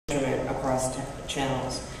across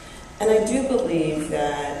channels. And I do believe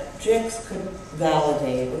that JICs could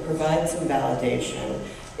validate or provide some validation.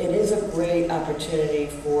 It is a great opportunity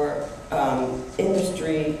for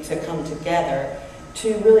industry to come together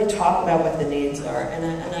to really talk about what the needs are. And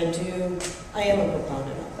I am a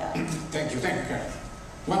proponent of that. Thank you, Karen.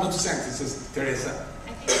 One or two sentences, Teresa.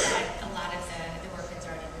 I think that a lot of the work that's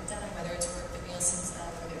already been done, whether it's work that Nielsen's done,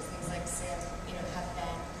 whether it's things like SAMS, have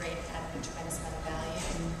been great, added a tremendous amount of value.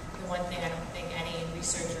 The one thing I don't think any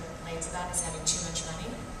researcher complains about is having too much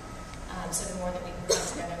money. So the more that we can come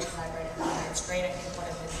together and collaborate together, it's great. I think one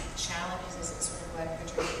of the challenges is sort of what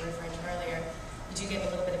Richard was referring to earlier. You do get a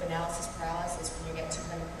little bit of analysis paralysis when you get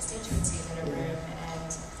 200 constituencies in a room,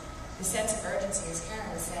 and the sense of urgency, as Karen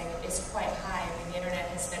was saying, is quite high. I mean, the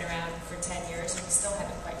internet has been around for 10 years, and we still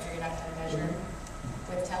haven't quite figured out how to measure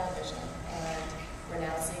with television. And we're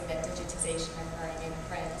now seeing that digitization occurring in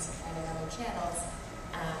print and in other channels.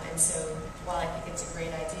 And so, while I think it's a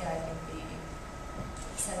great idea, I think the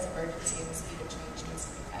sense of urgency and the speed of change needs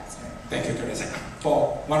to be faster. Thank you, Teresa.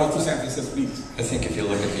 Paul, one or two sentences, please. I think if you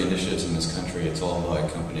look at the initiatives in this country, it's all by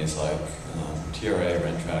companies like TRA,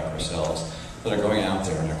 Rentrack, ourselves, that are going out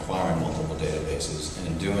there and acquiring multiple databases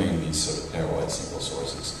and doing these sort of pairwise single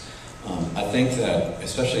sources. I think that,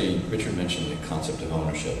 especially Richard mentioned the concept of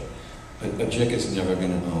ownership. A JIC is never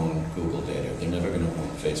going to own Google data. They're never going to own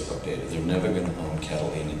Facebook data. They're never going to own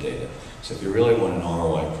Catalina data. So if you really want an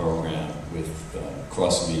ROI program with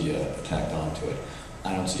cross-media tacked onto it,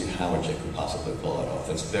 I don't see how a JIC could possibly pull it off.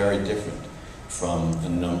 That's very different from a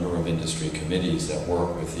number of industry committees that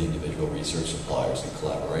work with the individual research suppliers in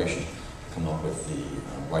collaboration to come up with the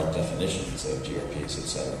right definitions of GRPs,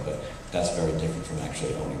 etc. But that's very different from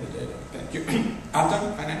actually owning the data. Thank you.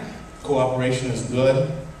 Anton, cooperation is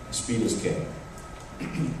good. Speed is king.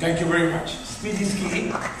 Thank you very much. Speed is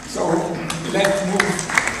key. So let's move.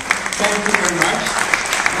 Thank you very much.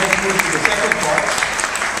 Let's move to the second part.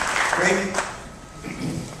 Great.